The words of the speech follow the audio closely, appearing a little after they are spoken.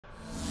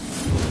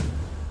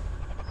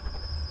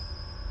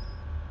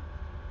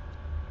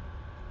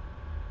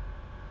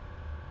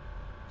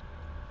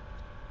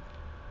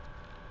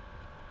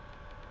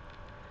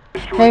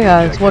Hey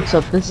guys, what's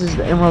up? This is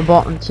the Emerald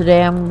Bolt, and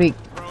today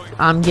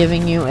I'm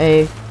giving you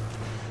a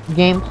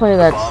gameplay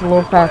that's a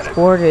little fast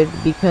forwarded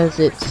because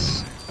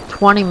it's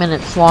 20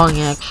 minutes long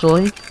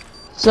actually.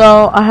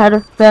 So I had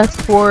to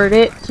fast forward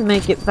it to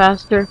make it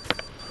faster,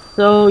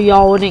 so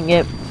y'all wouldn't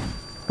get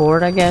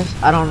bored. I guess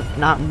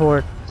not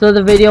bored. So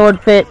the video would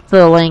fit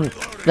the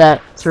length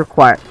that's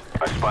required.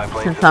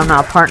 Since I'm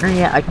not a partner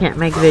yet, I can't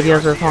make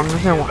videos as long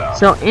as I want.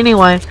 So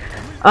anyway.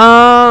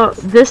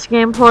 This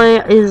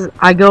gameplay is,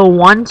 I go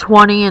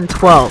 120 and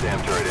 12.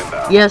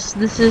 Yes,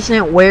 this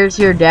isn't Where's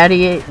Your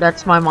Daddy,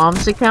 that's my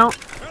mom's account.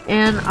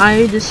 And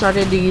I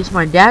decided to use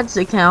my dad's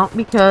account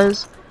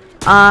because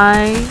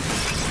I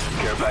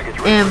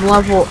am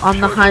on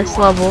the highest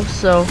level,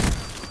 so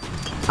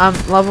I'm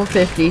level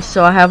 50,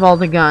 so I have all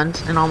the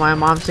guns. And on my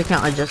mom's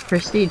account, I just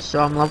prestige, so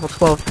I'm level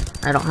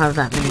 12. I don't have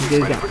that many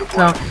good guns.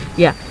 So,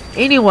 yeah.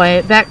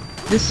 Anyway,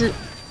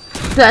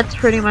 that's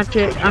pretty much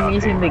it. I'm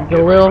using the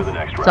Galil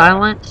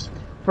Silence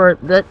for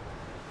that.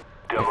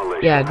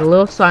 Yeah,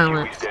 Galil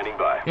Silence.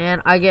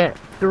 And I get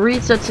 3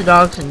 sets of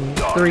dogs and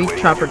 3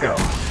 chopper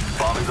guns.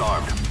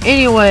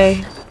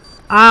 Anyway,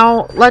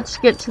 let's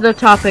get to the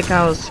topic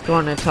I was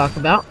going to talk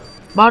about.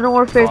 Modern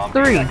Warfare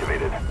 3.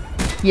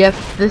 Yep,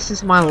 this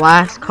is my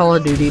last Call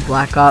of Duty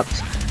Black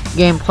Ops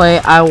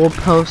gameplay I will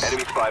post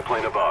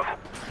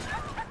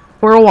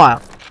for a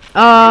while.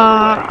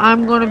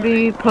 I'm going to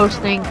be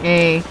posting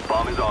a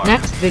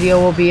next video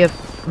will be a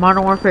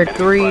Modern Warfare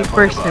 3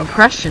 first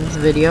impressions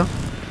video.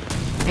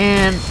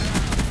 And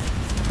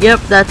yep,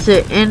 that's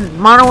it. In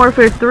Modern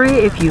Warfare 3,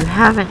 if you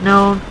haven't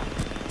known,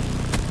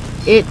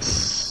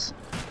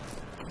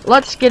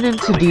 let's get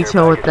into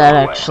detail with that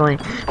actually.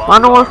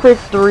 Modern Warfare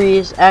 3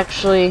 is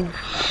actually,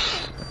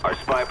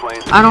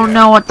 I don't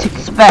know what to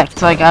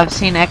expect. Like, I've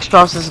seen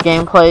Xbox's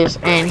gameplays,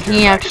 and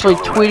he actually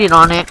tweeted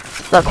on it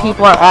that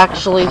people are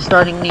actually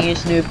starting to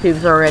use noob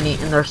tubes already,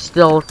 and they're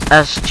still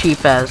as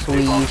cheap as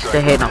we used to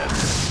hate them.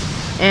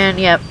 And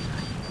yep,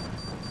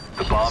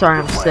 sorry,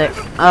 I'm sick.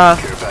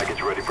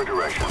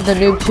 The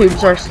noob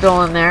tubes are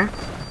still in there.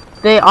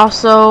 They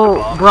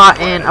also brought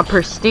in a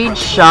prestige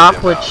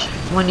shop, which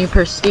when you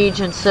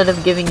prestige, instead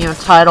of giving you a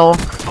title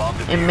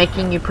and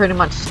making you pretty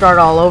much start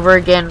all over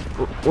again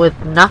with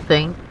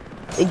nothing,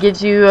 it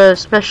gives you a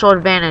special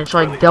advantage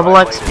like double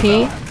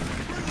XP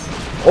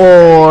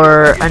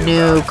or a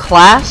new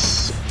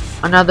class,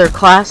 another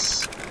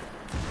class,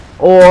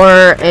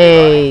 or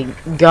a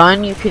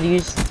gun you could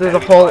use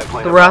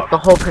throughout the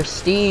whole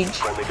prestige,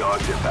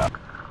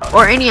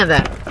 or any of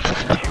that.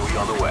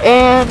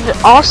 And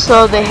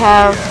also they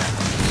have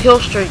kill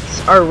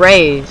streaks are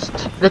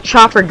raised. The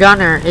chopper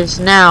gunner is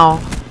now,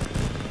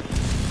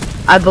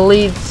 I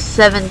believe,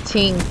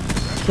 17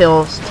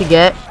 kills to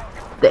get.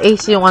 The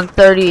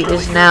AC-130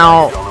 is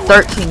now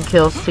 13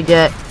 kills to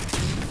get.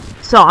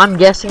 So I'm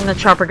guessing the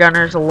chopper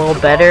gunner is a little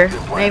better,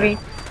 maybe.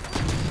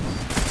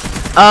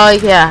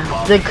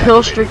 Yeah, the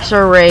kill streaks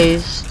are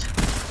raised.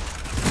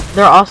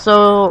 There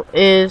also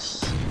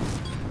is,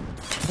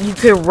 you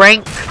could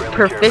rank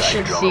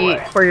proficiency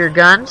for your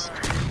guns,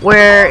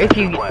 where if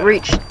you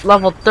reach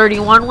level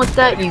 31 with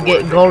that, you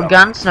get gold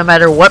guns no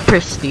matter what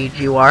prestige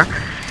you are.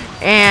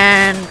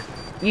 And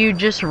you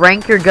just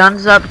rank your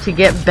guns up to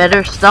get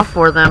better stuff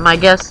for them. I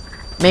guess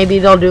maybe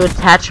they'll do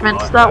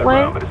attachments that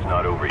way.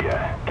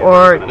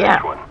 Or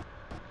yeah,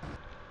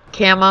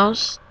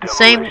 camos.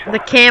 The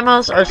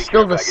camos are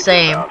still the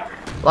same,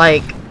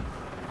 like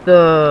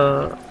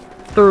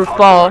through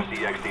fall.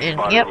 And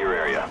yep.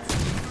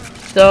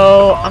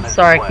 So I'm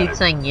sorry, I keep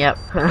saying yep.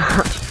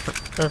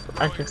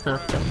 I just know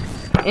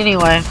stuff.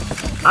 Anyway,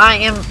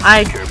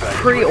 I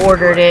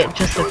pre-ordered it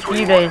just a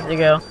few days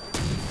ago.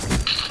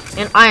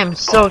 And I am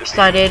so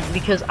excited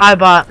because I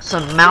bought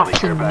some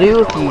Mountain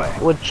Dew. If you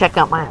would check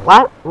out my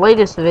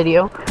latest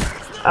video,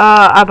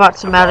 I bought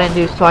some Mountain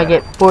Dew so I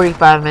get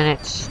 45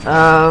 minutes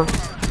of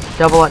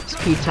double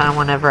XP time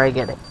whenever I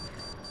get it.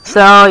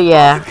 So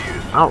yeah,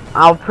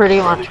 I'll pretty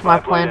much, my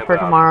plan for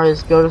tomorrow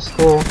is go to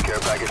school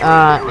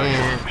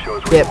and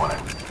get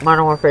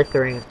Modern Warfare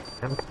 3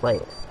 and play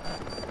it.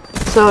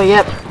 So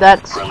yep,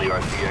 that's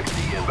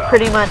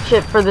pretty much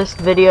it for this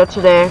video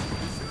today.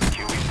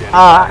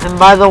 And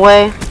by the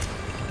way,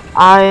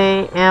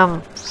 I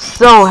am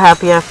so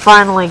happy I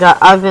finally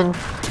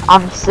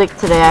I'm sick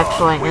today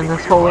actually, and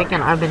this whole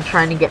weekend I've been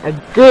trying to get a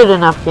good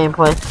enough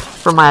gameplay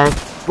for my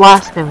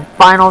last and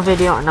final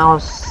video, and I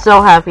was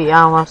so happy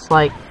I almost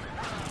like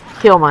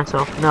kill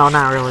myself. No,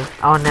 not really.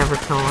 I would never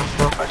kill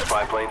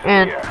myself.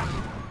 And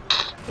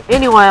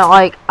anyway,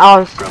 like, I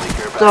was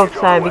so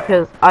excited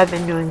because I've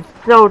been doing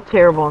so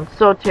terrible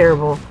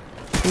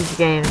these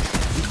games.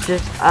 It's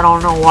just, I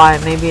don't know why.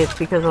 Maybe it's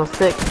because I was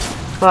sick.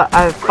 But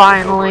I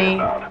finally,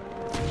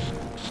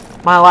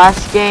 my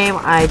last game,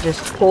 I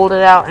just pulled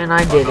it out and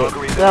I did it.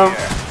 So,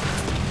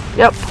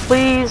 yep,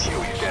 please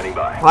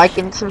like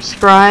and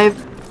subscribe.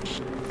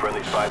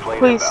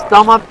 Please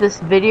thumb up this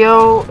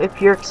video if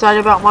you're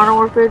excited about Modern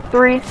Warfare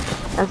 3,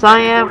 as I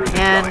am,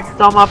 and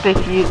thumb up if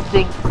you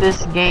think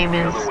this game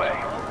is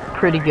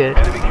pretty good.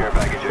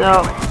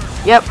 So,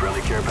 Yep,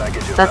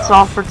 that's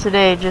all for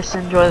today. Just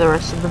enjoy the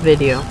rest of the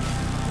video.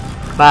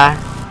 Bye.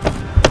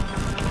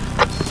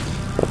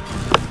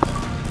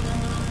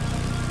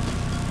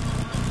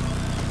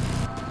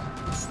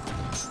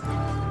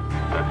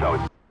 That's how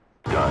it's